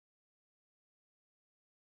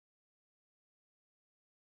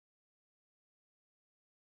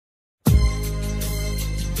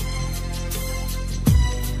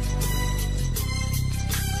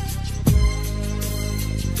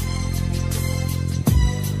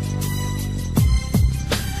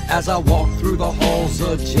As I walk through the halls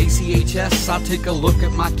of JCHS, I take a look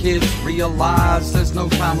at my kids, realize there's no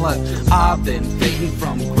time left. I've been fading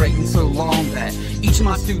from grading so long that each of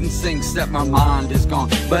my students thinks that my mind is gone.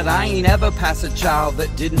 But I ain't ever passed a child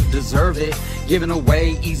that didn't deserve it. Giving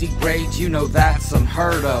away easy grades, you know that's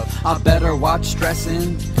unheard of. I better watch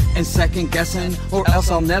stressing and second guessing, or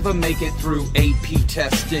else I'll never make it through AP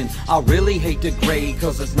testing. I really hate to grade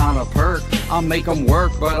cause it's not a perk. I'll make them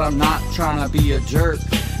work, but I'm not trying to be a jerk.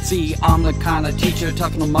 See, I'm the kind of teacher,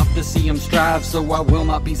 toughen them up to see them strive, so I will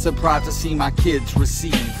not be surprised to see my kids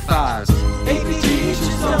receive fives. AP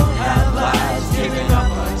teachers don't have lives, giving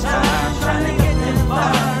up our time trying to get them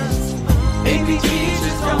fives. AP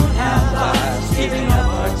teachers don't have lives, giving up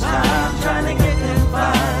our time trying to get them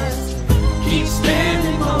fives. Keep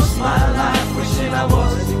spending most of my life wishing I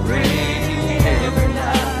wasn't grading every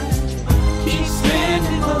night. Keep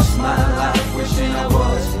spending most of my life wishing I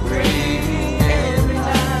wasn't grading every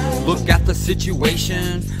night. Look at the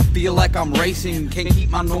situation, feel like I'm racing. Can't keep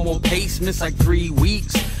my normal pace, miss like 3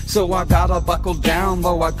 weeks. So I gotta buckle down,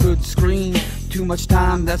 though I could scream. Too much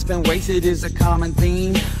time that's been wasted is a common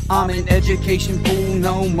theme. I'm in education pool,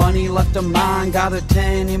 no money left of mine. Got a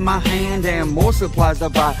 10 in my hand and more supplies to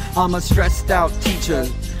buy. I'm a stressed out teacher,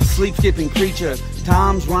 sleep skipping creature.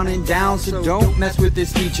 Time's running down, so don't mess with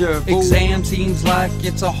this teacher. Exam seems like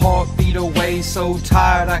it's a heartbeat away. So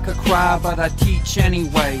tired I could cry, but I teach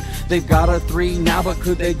anyway. They've got a 3 now, but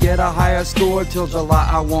could they get a higher score? Till July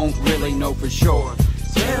I won't really know for sure.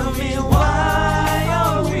 Tell me why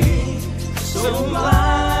are we so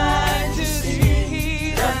blind to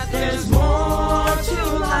see that there's more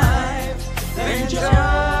to life than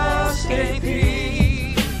just AP?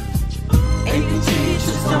 AP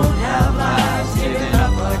teachers don't have lives, giving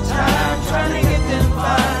up our time trying to get them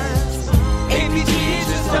fives. AP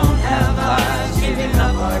teachers don't have lives, giving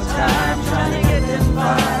up our time trying to get them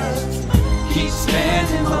fives. Keep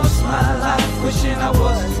spending most of my life wishing I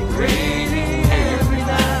wasn't grading every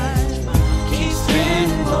night. Keep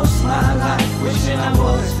spending most of my life wishing I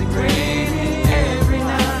wasn't grading every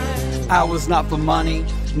night. Hours not for money,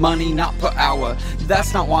 money not per hour.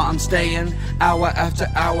 That's not why I'm staying hour after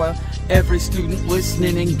hour. Every student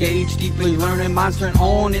listening, engaged, deeply learning. Minds turn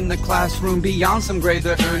on in the classroom beyond some grade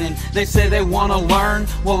they're earning. They say they want to learn,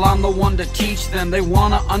 well I'm the one to teach them. They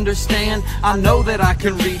want to understand, I know that I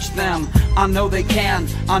can reach them. I know they can,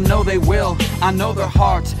 I know they will, I know their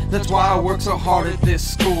hearts. That's why I work so hard at this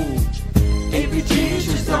school. AP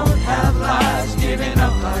teachers don't have lives, giving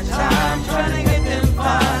up our time trying to get them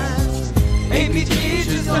fives. AP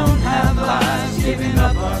teachers don't have lives, giving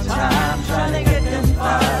up our time trying to get them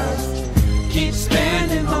fives. Keep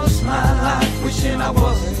spending most of my life wishing I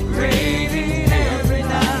wasn't grading every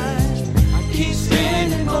night. Keep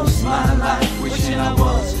spending most of my life wishing I wasn't